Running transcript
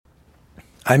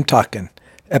I'm Talking,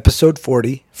 episode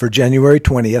 40 for January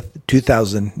 20th,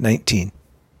 2019.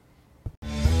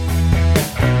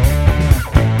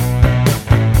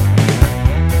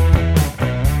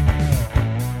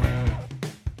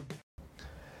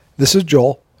 This is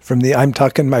Joel from the I'm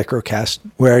Talking Microcast,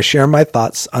 where I share my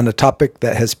thoughts on a topic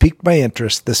that has piqued my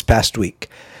interest this past week.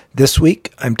 This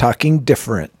week, I'm talking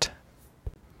different.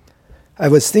 I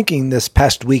was thinking this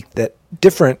past week that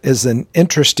different is an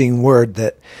interesting word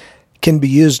that can be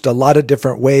used a lot of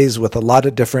different ways with a lot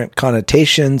of different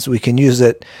connotations. We can use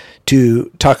it to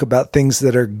talk about things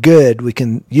that are good. We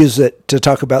can use it to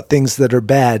talk about things that are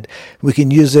bad. We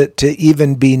can use it to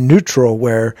even be neutral,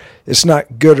 where it's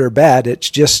not good or bad,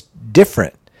 it's just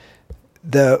different.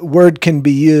 The word can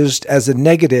be used as a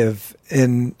negative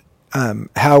in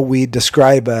how we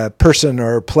describe a person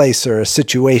or a place or a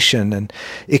situation, and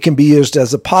it can be used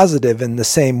as a positive in the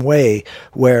same way,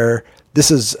 where this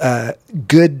is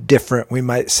good different, we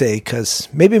might say, because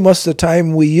maybe most of the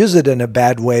time we use it in a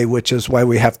bad way, which is why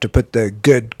we have to put the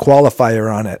good qualifier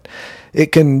on it.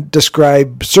 It can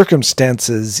describe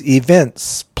circumstances,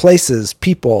 events, places,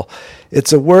 people.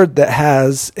 It's a word that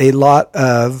has a lot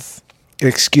of,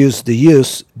 excuse the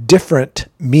use, different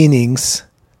meanings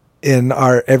in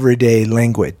our everyday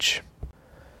language.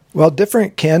 Well,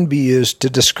 different can be used to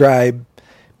describe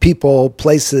people,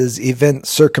 places, events,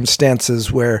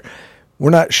 circumstances where we're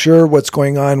not sure what's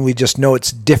going on, we just know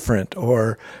it's different,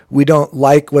 or we don't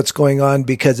like what's going on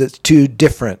because it's too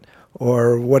different,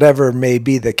 or whatever may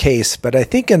be the case. But I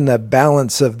think in the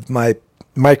balance of my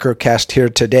microcast here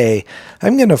today,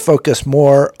 I'm going to focus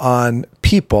more on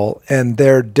people and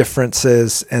their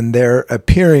differences and their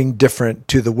appearing different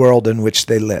to the world in which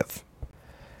they live.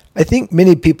 I think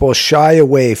many people shy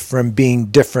away from being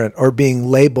different or being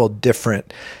labeled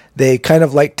different. They kind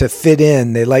of like to fit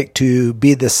in. They like to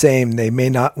be the same. They may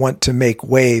not want to make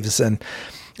waves. And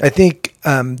I think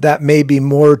that may be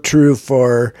more true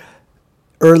for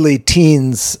early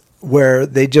teens, where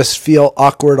they just feel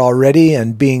awkward already,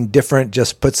 and being different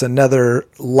just puts another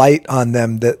light on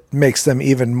them that makes them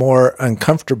even more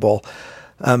uncomfortable.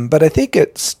 But I think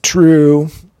it's true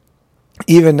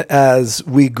even as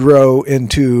we grow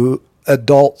into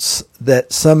adults,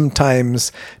 that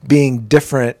sometimes being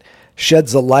different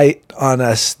sheds a light on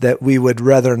us that we would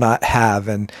rather not have.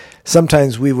 And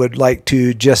sometimes we would like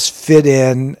to just fit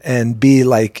in and be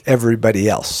like everybody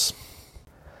else.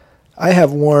 I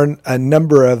have worn a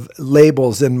number of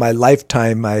labels in my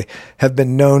lifetime. I have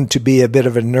been known to be a bit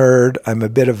of a nerd. I'm a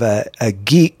bit of a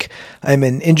geek. I'm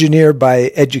an engineer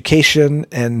by education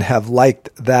and have liked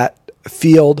that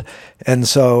field. And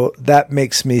so that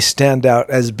makes me stand out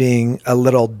as being a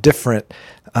little different,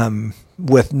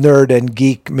 with nerd and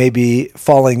geek maybe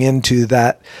falling into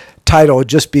that title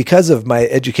just because of my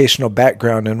educational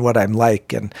background and what I'm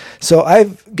like. And so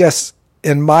guess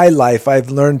in my life, I've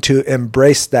learned to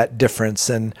embrace that difference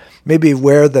and maybe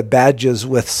wear the badges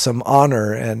with some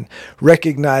honor, and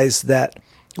recognize that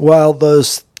while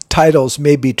those titles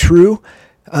may be true,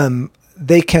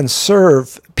 they can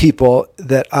serve people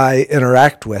that I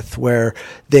interact with, where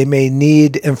they may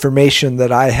need information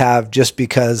that I have just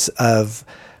because of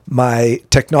my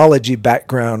technology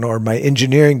background or my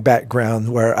engineering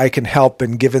background, where I can help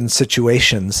in given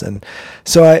situations. And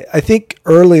so I think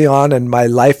early on in my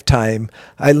lifetime,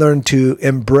 I learned to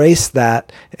embrace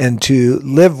that and to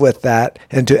live with that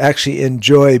and to actually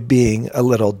enjoy being a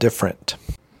little different.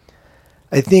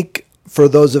 I think for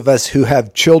those of us who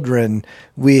have children,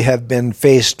 we have been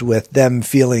faced with them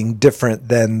feeling different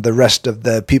than the rest of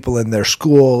the people in their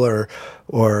school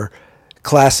or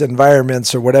class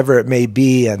environments or whatever it may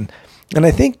be. And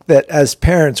I think that as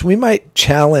parents, we might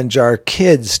challenge our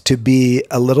kids to be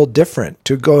a little different,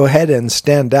 to go ahead and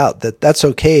stand out, that's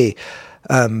okay.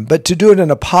 But to do it in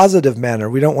a positive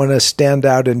manner. We don't want to stand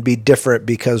out and be different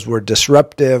because we're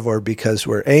disruptive or because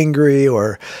we're angry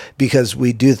or because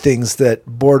we do things that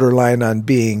borderline on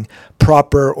being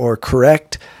proper or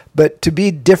correct, but to be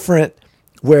different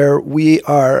where we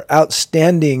are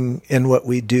outstanding in what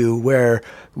we do, where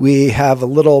we have a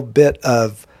little bit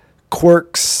of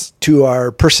quirks to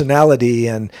our personality,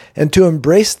 and to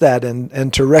embrace that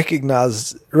and to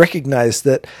recognize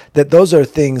that those are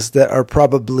things that are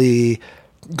probably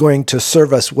going to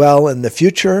serve us well in the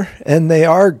future, and they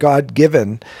are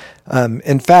God-given.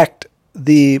 In fact,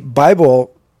 the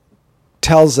Bible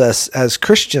tells us as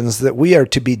Christians that we are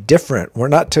to be different. We're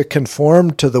not to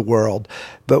conform to the world,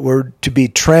 but we're to be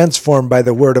transformed by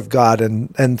the Word of God.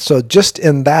 And so just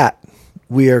in that,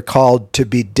 we are called to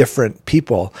be different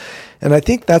people. And I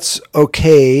think that's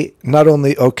okay, not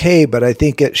only okay, but I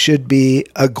think it should be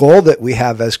a goal that we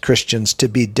have as Christians to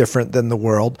be different than the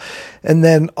world. And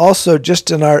then also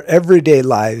just in our everyday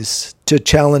lives to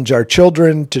challenge our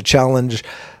children, to challenge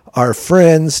our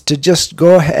friends, to just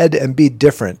go ahead and be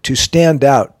different, to stand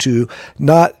out, to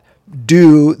not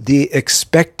do the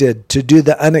expected, to do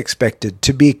the unexpected,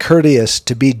 to be courteous,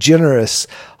 to be generous,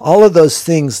 all of those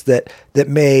things that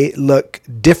may look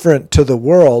different to the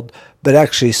world, but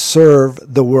actually serve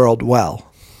the world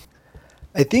well.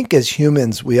 I think as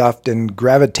humans, we often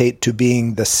gravitate to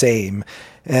being the same.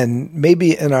 And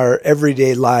maybe in our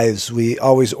everyday lives, we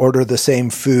always order the same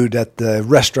food at the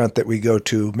restaurant that we go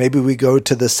to. Maybe we go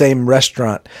to the same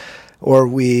restaurant, or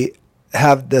we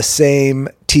have the same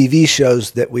TV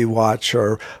shows that we watch,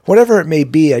 or whatever it may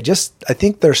be. I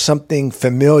think there's something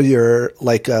familiar,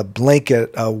 like a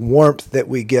blanket, a warmth that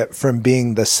we get from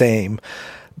being the same.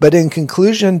 But in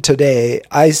conclusion today,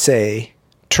 I say,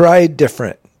 try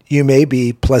different. You may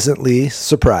be pleasantly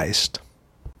surprised.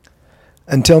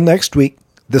 Until next week,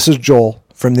 this is Joel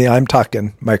from the I'm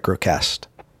Talking Microcast.